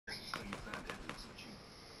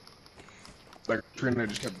Like, train I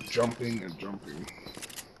just kept jumping and jumping.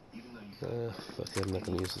 Fuck it, I'm not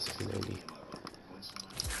gonna use this 290.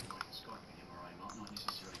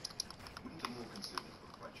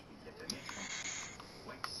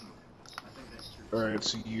 Alright,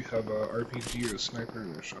 so you have a RPG, a sniper,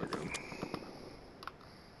 and a shotgun.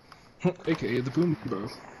 AKA the boom bow.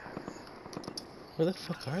 Where the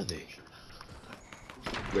fuck are they?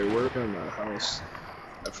 They were in a house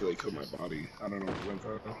after they killed my body. I don't know what went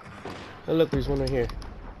though. Oh look, there's one right here.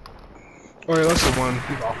 Oh yeah, that's the one.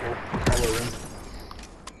 He's awful. Follow him.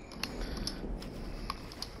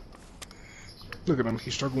 Look at him,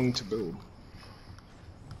 he's struggling to build.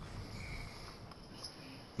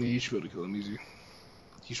 Yeah, you should be able to kill him easy.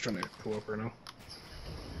 He's trying to pull up right now.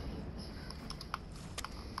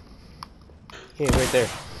 Here, right there.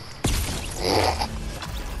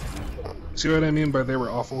 See what I mean by they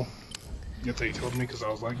were awful? Yet they killed me because I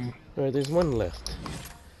was lagging. Alright, there's one left.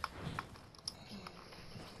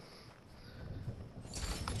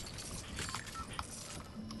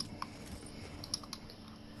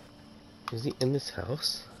 Is he in this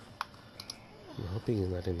house? I'm hoping he's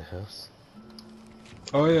not in the house.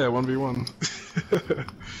 Oh yeah, 1v1.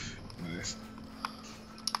 Nice.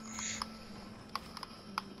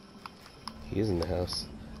 He is in the house.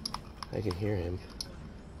 I can hear him.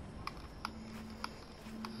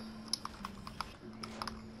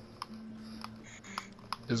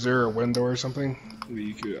 Is there a window or something that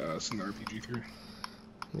you could send the RPG through?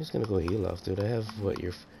 I'm just gonna go heal off, dude. I have what,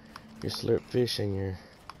 your slurp fish and your...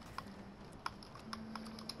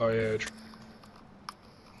 Oh yeah.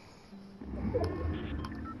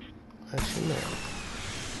 Actually, no.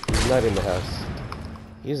 He's not in the house.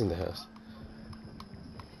 He is in the house.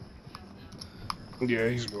 Yeah,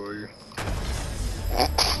 he's below you.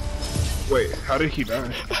 Wait, how did he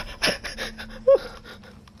die?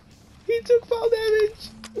 He took fall damage!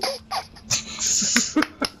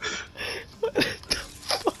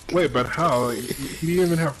 Wait, but how? Like, he didn't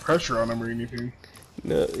even have pressure on him or anything.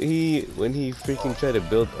 No, when he freaking tried to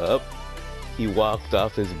build up, he walked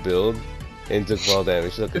off his build and took fall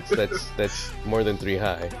damage. Look, that's more than 3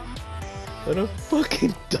 high. What a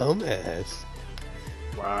fucking dumbass.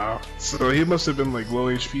 Wow. So he must have been like low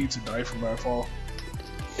HP to die from that fall.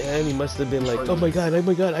 And he must have been like, oh my god, I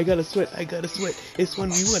gotta sweat, it's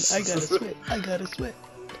 1v1, I gotta sweat.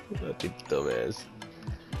 Fucking dumbass.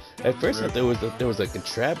 At first I thought there was like a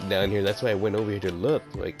trap down here, that's why I went over here to look.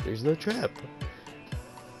 Like, there's no trap.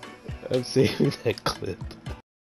 I'm saving that clip.